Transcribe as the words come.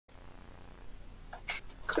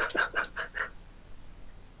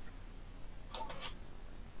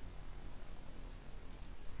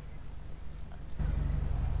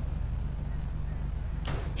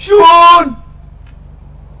Sean!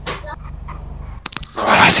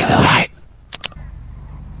 I see the light.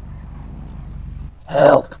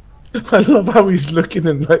 Help. I love how he's looking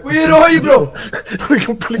in like Where are you, bro? the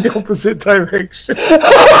complete opposite direction. Well,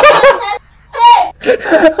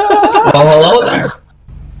 hello there.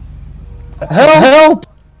 Help!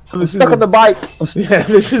 I'm stuck on the bike. Yeah,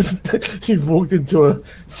 this is. You've walked into a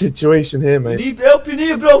situation here, mate. Need help in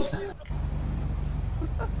here, bro.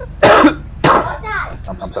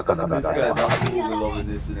 I'm stuck on the This bike. guy's absolutely loving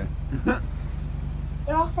this, isn't it?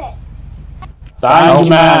 Thank you,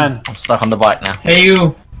 man. I'm stuck on the bike now. Hey,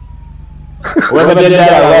 you. Whoever did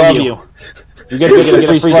that, I love you. You get a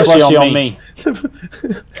free slushy on me.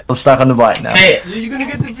 I'm stuck on the bike now. Hey, You're gonna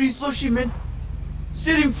get the free sushi, man.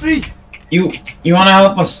 Set him free. you wanna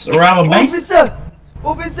help us rob a bank? Officer!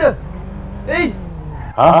 Officer! Hey!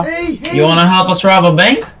 Huh? Hey! Hey! You wanna help us rob a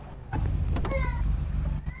bank?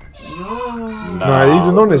 No, he's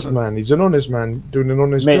an honest man. He's an honest man doing an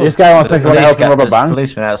honest Mate, job. this guy wants to help him rob a There's bank.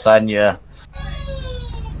 policeman outside and yeah.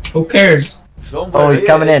 Who cares? Sean, Oh, he's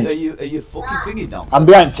coming in. Are you fucking thingy now? I'm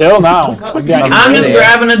behind Till now. I'm just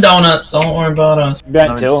grabbing a donut. Don't worry about us.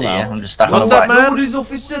 behind I Till see ya. now. I'm just stuck What's on up, the bike. man? Nobody's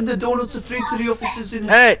officer, the donuts are free to the officers in it.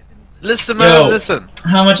 Hey, listen, man, Yo. listen.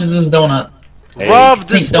 How much is this donut? Rob the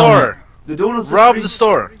Pink store. The donuts are Rob free. the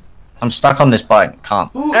store. I'm stuck on this bike. Can't.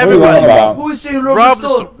 Who, Everybody. who is saying rob, Rob the the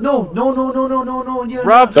store? No. You're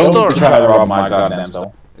Rob not. the store. Don't try to rob my goddamn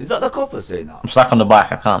store. Is that the copper saying that? I'm stuck on the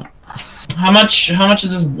bike. I can't. How much is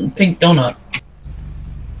this pink donut?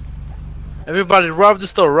 Everybody, rob the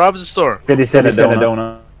store. Rob the store. 50 cent a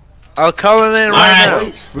donut. I'll call it in right Alright. now.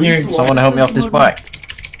 It's free Here, to Someone help me off this officers, bike.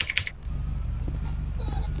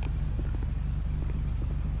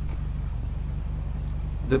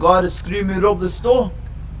 The guy that's screaming rob the store.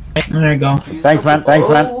 There you go. Thanks, man. Thanks,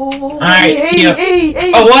 man. Alright, see ya.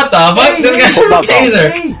 Hey, Oh, what the fuck? Hey, This hey, guy's a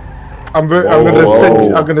taser. Hey, I'm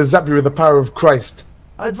gonna zap you with the power of Christ,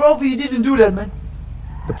 I'd rather you didn't do that, man.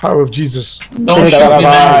 the power of Jesus. Don't shoot me,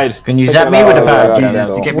 man. Can you zap me with the power of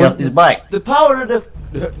Jesus to get me off this bike? The power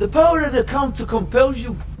of the counter compels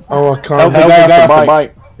you. Oh, I Help can't. the guy off the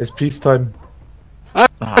bike. It's peacetime.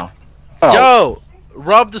 Oh. Yo,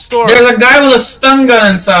 rob the store. There's a guy with a stun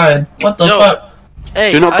gun inside. What the Yo. fuck?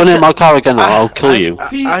 Hey, Do not put in my car again or I'll kill you.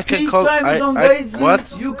 I can call. Peacetime is on, guys.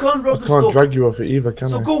 What? You can't rob I the can't store. drag you off it either, can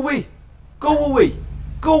So I? go away. Go away.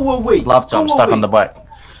 Go away. Love to. I'm Go stuck away. on the bike. Do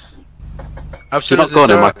Absolutely, not go in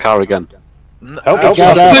sir. my car again. Help Absolutely.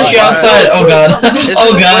 the guy out. Push you outside. Oh god. Is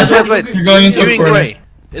Oh this- god. Wait. You're going into You a in corner. grey?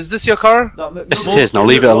 Is this your car? Yes, it is. Now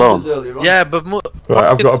leave it alone. Yeah, but Right,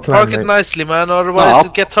 I've got a plan, park it mate. nicely, man. Otherwise, No.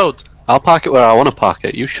 it get towed. I'll park it where I want to park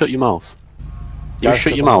it. You shut your mouth. You Guys,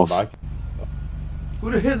 shut your stuck on the mouth. bike.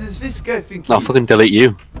 Who the hell is this guy thinking? No, I'll fucking delete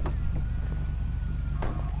you.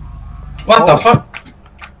 What the fuck?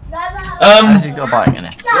 How's you got a bike in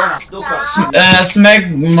it?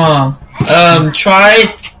 Smegma.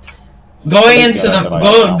 Try going into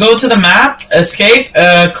the go to the map, escape,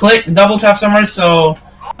 click double tap somewhere so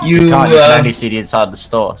you You can only see the inside of the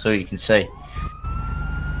store, so you can see.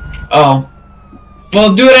 oh.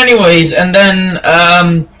 Well, do it anyways, and then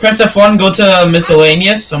press F1, go to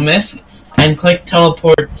miscellaneous, so misc, and click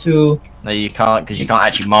teleport to. No, you can't, because you can't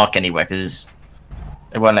actually mark anywhere, because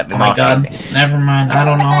it won't let me Oh my mark god, anything. never mind. I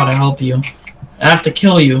don't know how to help you. I have to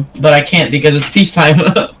kill you, but I can't because it's peacetime.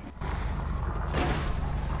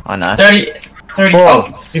 I know. 30.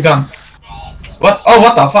 Oh, you're gone. What? Oh,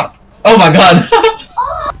 what the fuck? Oh my god.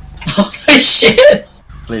 Oh shit.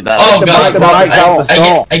 Leave that. Oh The god. bike's out the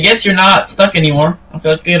store. I guess you're not stuck anymore. Okay,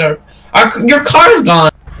 let's get our your car's gone.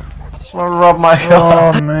 Someone robbed my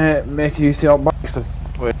car. Oh, mate, make you see out bikes.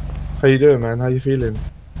 How you doing, man? How you feeling?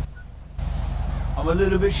 I'm a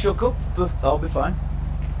little bit shook up, but I'll be fine.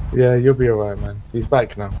 Yeah, you'll be alright, man. He's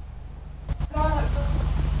back now.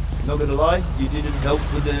 Not gonna lie, you didn't help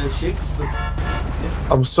with the shakes, but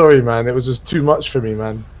I'm sorry, man. It was just too much for me,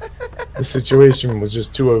 man. The situation was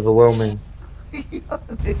just too overwhelming.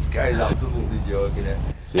 this guy's absolutely joking it.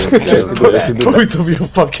 Both of your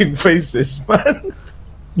fucking faces, man.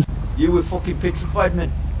 You were fucking petrified,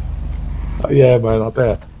 man. Yeah, man. I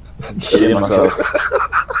bet. I've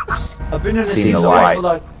been in a Seen the season light. for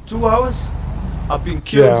like 2 hours. I've been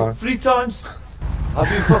killed Yeah. 3 times. I've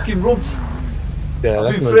been fucking robbed. Yeah, I've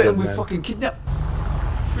that's been no threatened good, with man. fucking kidnap.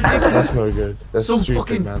 It's ridiculous. That's no good. That's some stupid,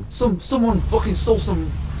 fucking man. someone fucking stole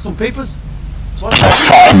some papers. So I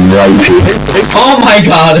Oh my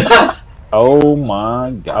god. Oh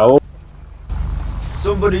my god.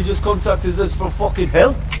 somebody just contacted us for fucking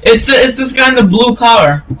hell. It's this guy in the blue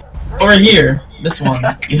car. Over here. This one.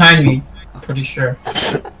 Behind me. Pretty sure.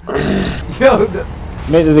 Yo,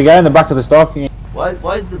 Mate, there's a guy in the back of the store. what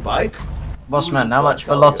Why is the bike? Boss man, how much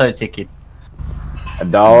for lotto ticket?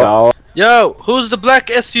 $1. Yo, who's the black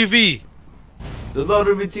SUV? The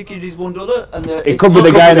lottery ticket is $1, and It could be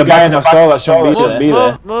the guy in the back of my store that shouldn't be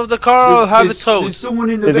there. Move the car, I'll have it There's towed. someone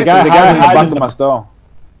in the The back. guy hiding in the back of my store.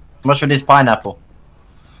 How much for this pineapple?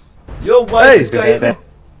 Yo, why Hey, is this guy here?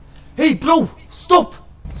 Hey, bro, stop!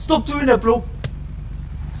 Stop doing that, bro.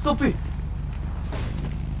 Stop it.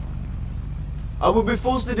 I will be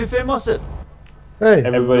forced to defend myself. Hey,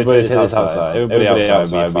 Everybody to this outside. Everybody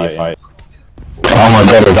outside be a fight. Oh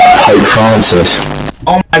my god, I got Pope Francis.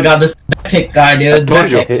 Oh my god, this pick guy, dude.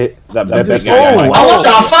 Backpick. That Oh, what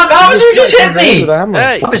the fuck? Officer just hit me!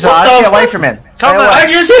 Hey, Officer, What the get fuck? away from him. Calm down. I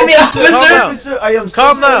just hit me, officer! Officer, I am so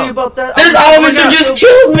Calm sorry down. about that. This I'm officer sorry. just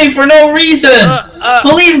killed me for no reason!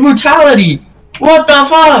 Police brutality! What the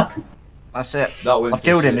fuck? That's it. That went I to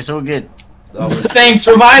killed him. shit. It's all good. That went- Thanks,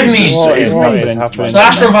 revive me!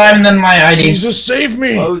 Slash revive and then my ID. Jesus, save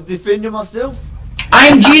me! I was defending myself.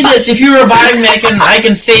 I'm Jesus, if you revive me, I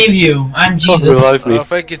can save you. I'm Jesus. Revive me. Oh,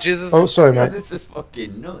 thank you, Jesus. Oh, sorry, Man, man. this is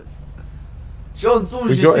fucking nuts. Sean, someone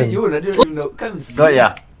We just got hit him. you and I didn't even know. Can't see. Got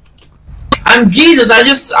ya. I'm Jesus,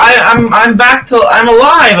 I'm back to, I'm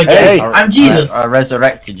alive again. Hey. I'm Jesus. I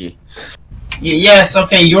resurrected you. Yes,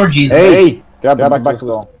 okay, you're Jesus. Hey! Grab back to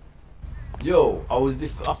the Yo, I was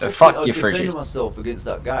fuck defending you, Frigid. myself against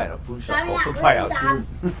that guy and I punched that fucking pie out soon.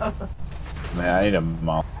 Man, I need a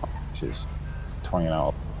mouse. She's twanging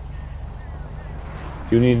out.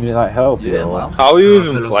 You need like help, Yeah, yo. man. How are you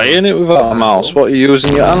even playing it without a mouse? What are you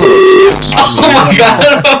using your analog sticks? Oh my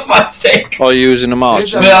god, for fuck's sake. Or are you using a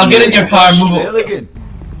mouse? Wait, I'll get in your car and move Trail again.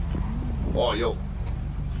 Oh, yo.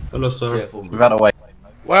 Hello, sir. Careful. We ran away.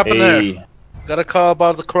 What happened there? Hey. Got a call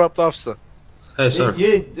about the corrupt officer. Hey, sir.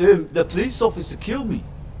 Yeah, the police officer killed me.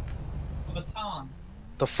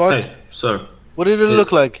 The fuck? Hey, sir. What did it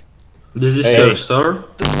look like? This is Hey. your store?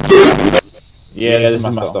 Yeah, this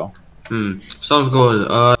is my store. Sounds good.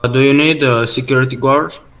 Do you need security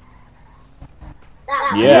guards?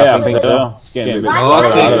 Yeah, I think so. It's getting a bit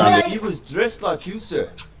Okay. He was dressed like you, sir.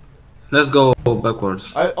 Let's go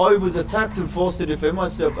backwards. I was attacked and forced to defend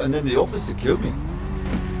myself, and then the officer killed me.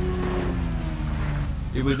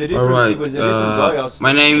 It was a different, Alright, it was a different guy. I was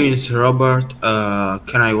my name is Robert.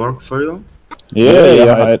 Can I work for you?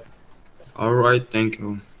 Yeah. Alright, thank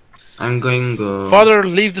you. I'm going. Father,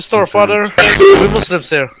 leave the store, father. We Muslims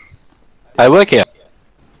here. I work here.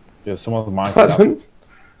 Yeah, someone's mind. Pardon?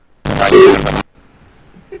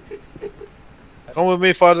 Come with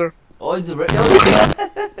me, father. Oh, he's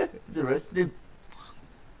arrested. He's arrested him.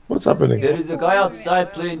 What's happening? There is a guy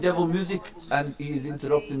outside playing devil music, and he is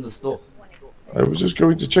interrupting the store. I was just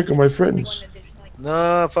going to check on my friends.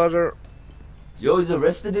 Nah, father. Yo, he's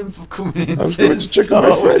arrested him for coming in. I was going to check on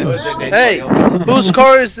my friends. Hey, whose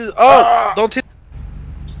car is this? Oh, don't hit.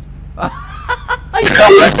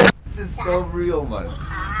 This is so real, man.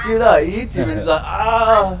 You know, he hits him and he's like,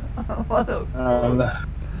 ah, what the fuck?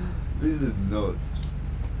 This is nuts.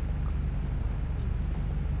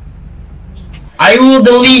 I will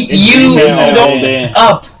delete you if you don't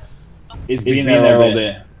up. It's been there all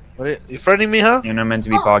day. What, you friending me, huh? You're not meant to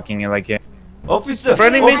be parking it like here. Officer,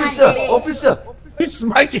 Friendly me? officer. He's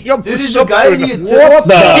smacking up There the is a guy shotgun. here. What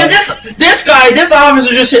Yeah, the? this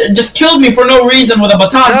officer just killed me for no reason with a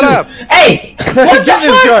baton. Shut too. up. Hey, what the Get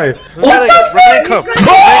this fuck? guy! What the Remain calm.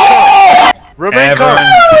 Remain calm.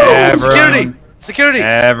 Everyone, Security. Security.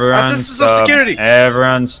 everyone Assistance of stop. security.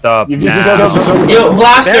 Everyone stop You now. just Yo,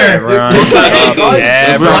 Blaster. Everyone stop.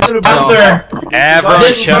 Everyone Blaster. Everyone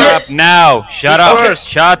This- shut this- up now. Shut up. Disperse.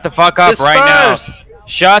 Shut the fuck up right now. Disperse.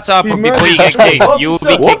 Shut up He before you murdered- get kicked. You will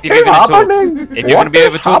be kicked if you're gonna talk. If you're gonna be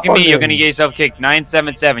over talking me, you're gonna happening? get yourself kicked.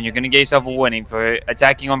 977. You're gonna get yourself a warning for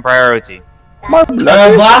attacking on priority.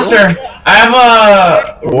 Blaster. I have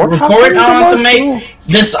a report I want to make.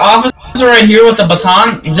 This officer right here with the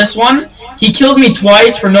baton, this one, he killed me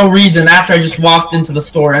twice for no reason after I just walked into the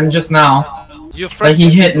store and just now. You're Like he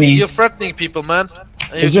hit me. You're threatening people, man.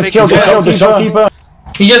 And He you're just making killed the shopkeeper.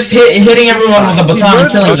 He just hitting everyone with a baton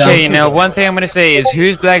and killing Okay, them. now one thing I'm gonna say is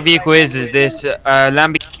whose black vehicle is this?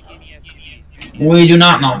 Lamborghini? We do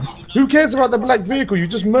not know. Who cares about the black vehicle? You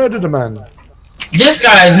just murdered a man. This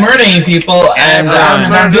guy is murdering people and I'm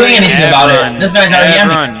not doing anything about it. This guy's already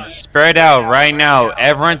empty. Everyone, spread out right now.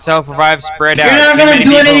 Everyone self-revive, spread out. You're not Too gonna many do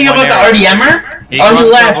people anything in one about the area. RDMer? He Oh, got he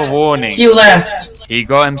himself left. a warning. He left. He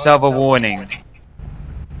got himself a warning.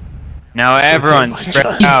 Now everyone,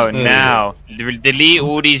 spread out now. Delete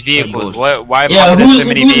all these vehicles. Why Yeah, are there whose so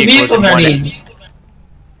many vehicles in are one? these?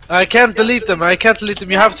 I can't delete them. I can't delete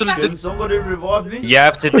them. You have to. Can somebody revive me? You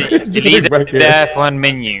have to delete the F1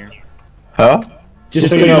 menu. Huh? Just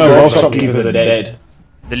so you know, both shopkeepers are dead.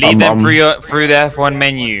 Delete them through the F1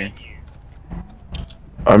 menu.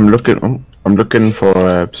 I'm looking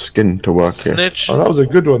for skin to work here. Snitch. Oh, that was a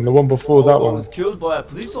good one. The one before that one. was killed by a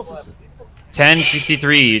police officer.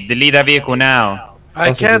 1063. Delete that vehicle now.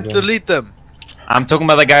 I can't delete them. I'm talking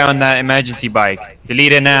about the guy on that emergency bike.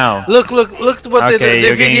 Delete it now. Look what okay,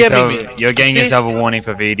 they're VDMing me. You're getting yourself a warning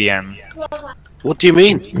for VDM. What do you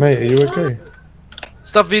mean? Mate, are you okay?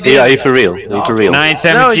 Stop VDMing. Yeah, are you for real? Are you for real?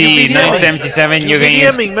 970, 977, you're getting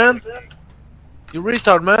VDMing, man. You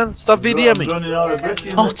retard, man. Stop VDMing.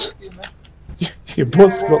 What? Your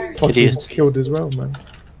boss got fucking killed as well, man.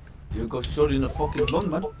 You got shot in the fucking lung,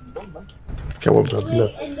 man. Come on, brother.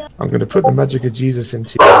 Look, I'm gonna put the magic of Jesus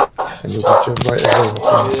into you, and you'll be just right away.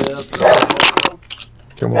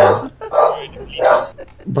 Come on.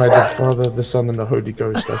 By the Father, the Son, and the Holy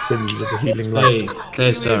Ghost, I fill you with the healing light.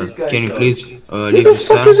 Hey, sir, can you please leave Who the this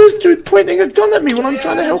fuck is this dude pointing a gun at me when I'm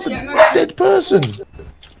trying to help a dead person?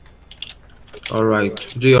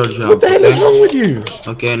 Alright, do your job. What the hell is wrong with you?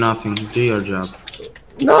 Okay, nothing. Do your job.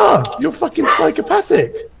 Nah, you're fucking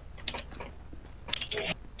psychopathic.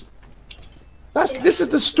 This is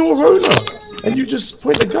the store owner, and you just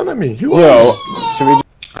point a gun at me. Who are you?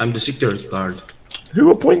 I'm the security guard.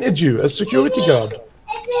 Who appointed you as security guard?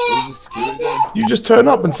 You just turn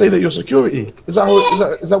up and say that you're security. Is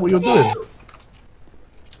that what you're doing?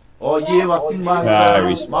 Oh yeah, I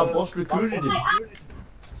think my boss recruited him.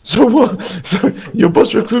 So what? So your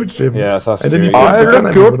boss recruits him. Yeah, that's and then you I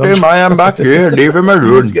recruit him. I am back here. Leave him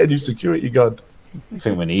alone. Get a new security guard. I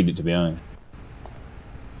think we need it, to be honest.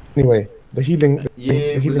 Anyway, the healing. Yeah,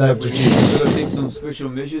 the healing like, of we're Jesus. gonna take some special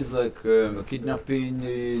measures like a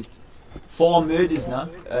kidnapping, 4 murders now,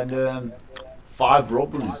 and 5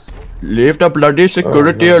 robberies. Leave the bloody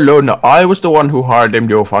security alone. I was the one who hired him,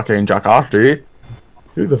 you fucking jackass, eh?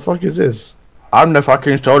 Who the fuck is this? I'm the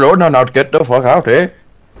fucking store owner. Now get the fuck out, eh?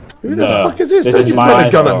 Who the fuck is this? Don't you point a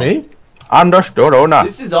gun at me? I'm the store owner.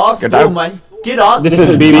 This is our store, man. Get out. This is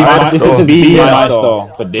BB my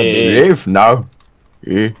store for days. Leave now.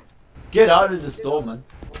 Yeah. Get out of the store, man.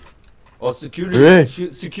 Or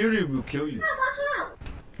security, security will kill you.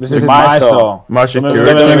 This is my store. My security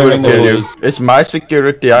will kill you. It's my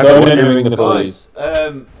security. I don't ring the police.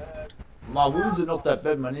 My wounds are not that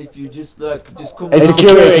bad, man. If you just come. Hey,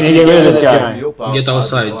 security, can you get rid of this guy? Get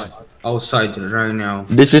outside. Outside right now.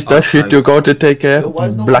 This is the shit you got to take care of,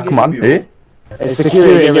 black man, eh? Hey,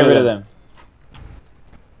 security, get rid of them.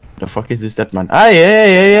 The fuck is this, that man?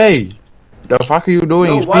 Hey! The fuck are you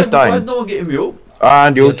doing? It's peace Why is time. no one getting me up?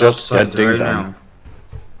 And you just getting right down.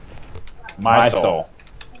 My store.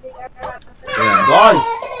 Guys,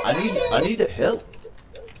 I need help.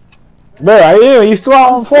 Where are you? Are you still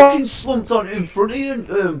out on foot? Fucking slumped on in front of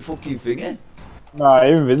you, fucking thing, eh? Nah,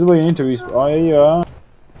 you're invisible. You need to respawn. Oh, yeah, you are.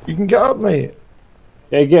 You can get up, mate.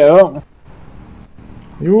 Yeah, get up.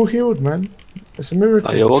 You're all healed, man. It's a miracle.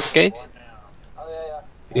 Are you okay?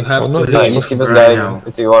 You have to you see this guy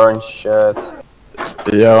with the orange shirt.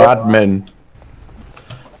 Yo, admin.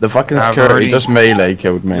 The fucking security just melee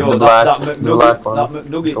killed me. Yo, that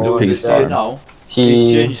McNugget dude is here now.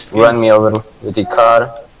 He ran me over with the car,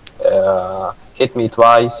 hit me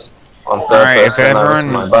twice on purpose when I was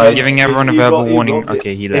on my bike. Giving everyone a verbal warning.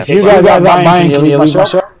 Okay, he left. If you guys are buying, can you leave my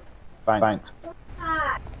shop? Thanks.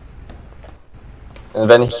 And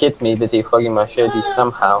when he hit me with the fucking machete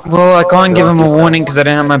somehow. Well, I can't give him a warning because I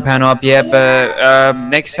don't have my panel up yet, but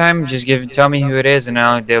next time just tell me who it is and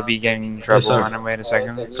now they'll be getting in trouble. Hold on, wait a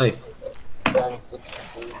second. Hey.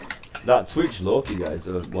 That Twitch Loki guy,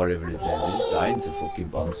 or whatever his name is, dying to fucking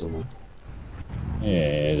ban someone.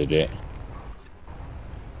 Yeah, they did.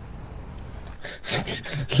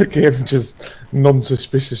 Look at him just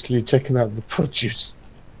non-suspiciously checking out the produce.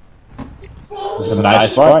 It's a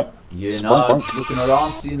nice fight. Yeah, nah, just looking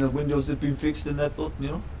around, seeing the windows have been fixed and that, you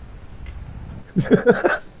know.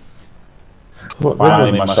 What,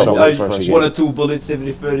 Finally, my shop 1 or 2 bullets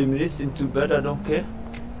every 30 minutes, ain't too bad, I don't care.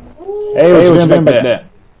 Hey, what you doing back there?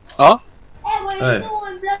 Huh? Hey.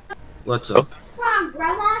 What's up?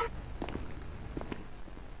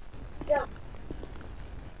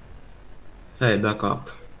 Hey, back up.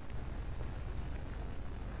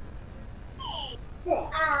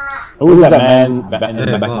 Who's that man back in the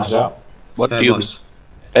back of my shop? What Hey, do you boss.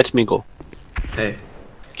 Let me go. Hey.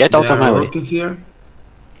 Get out They of my are way. working here?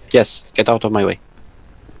 Yes, get out of my way.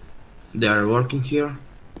 They are working here?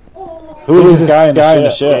 Who is this guy in the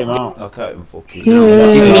shirt? Get him out. I can't even fucking.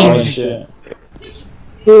 He's me.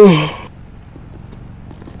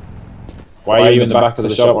 Why are you in the back of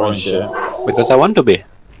the shop wearing shit? Because I want to be.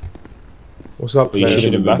 What's up, But you man?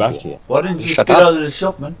 shouldn't be back here. Why didn't you just Shut get up. out of the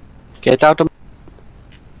shop, man? Get out of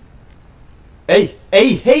Hey!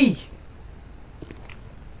 Hey,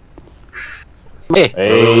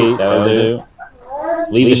 that'll do.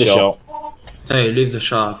 Leave the shop. Hey, leave the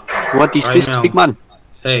shop. you want these fists, big man?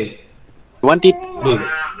 Hey. You want it? Leave.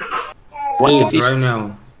 Want the Leave fist? right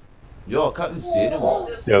now. Yo, I can't even see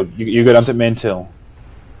anyone. Yo, you go down to main till.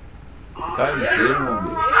 I can't even see anyone,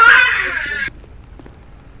 mate.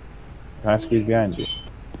 Can I squeeze behind you?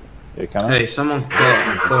 Yeah, can I? Hey, someone call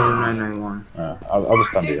 4991. I'll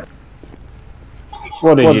just stand here.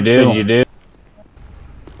 What did you do?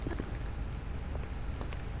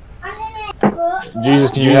 Jesus,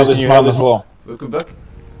 can you help this man on the floor? Welcome back.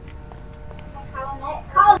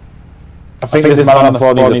 I think this man on the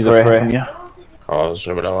floor needs a prayer from you.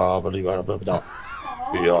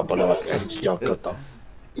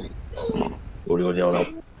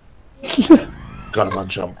 Got him on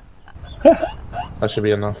jump. That should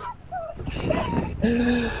be enough.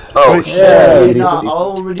 Oh shit! shit! I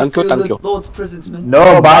already Thank you, feel thank the you. Lord's presence, man.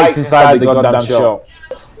 No bikes inside the goddamn shop.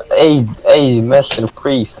 Hey, Mr.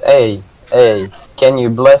 Priest, hey, can you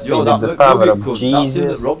bless me with the power of Jesus? That's him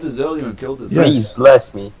that robbed us earlier and killed us. Please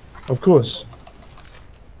bless me. Of course.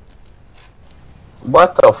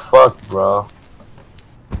 What the fuck, bro?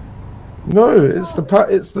 No, it's the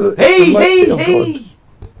Hey, light hey, of hey! God.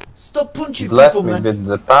 Stop punching Bless people, me man. with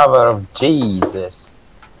the power of Jesus.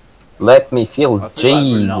 Let me feel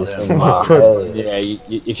Jesus in my head. Yeah,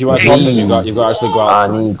 if you want something, you've got to actually go out.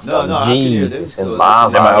 I need some Jesus in so my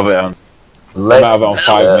They might have it on. They might have it on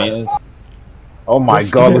 5 meters. Oh my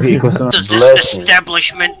god, look at your customer. Does this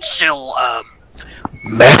establishment sell,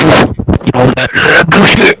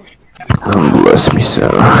 Bless me, sir.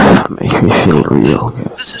 Make me feel real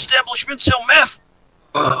good. This establishment sell meth?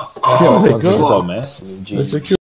 Oh, There they go. man. They're secure.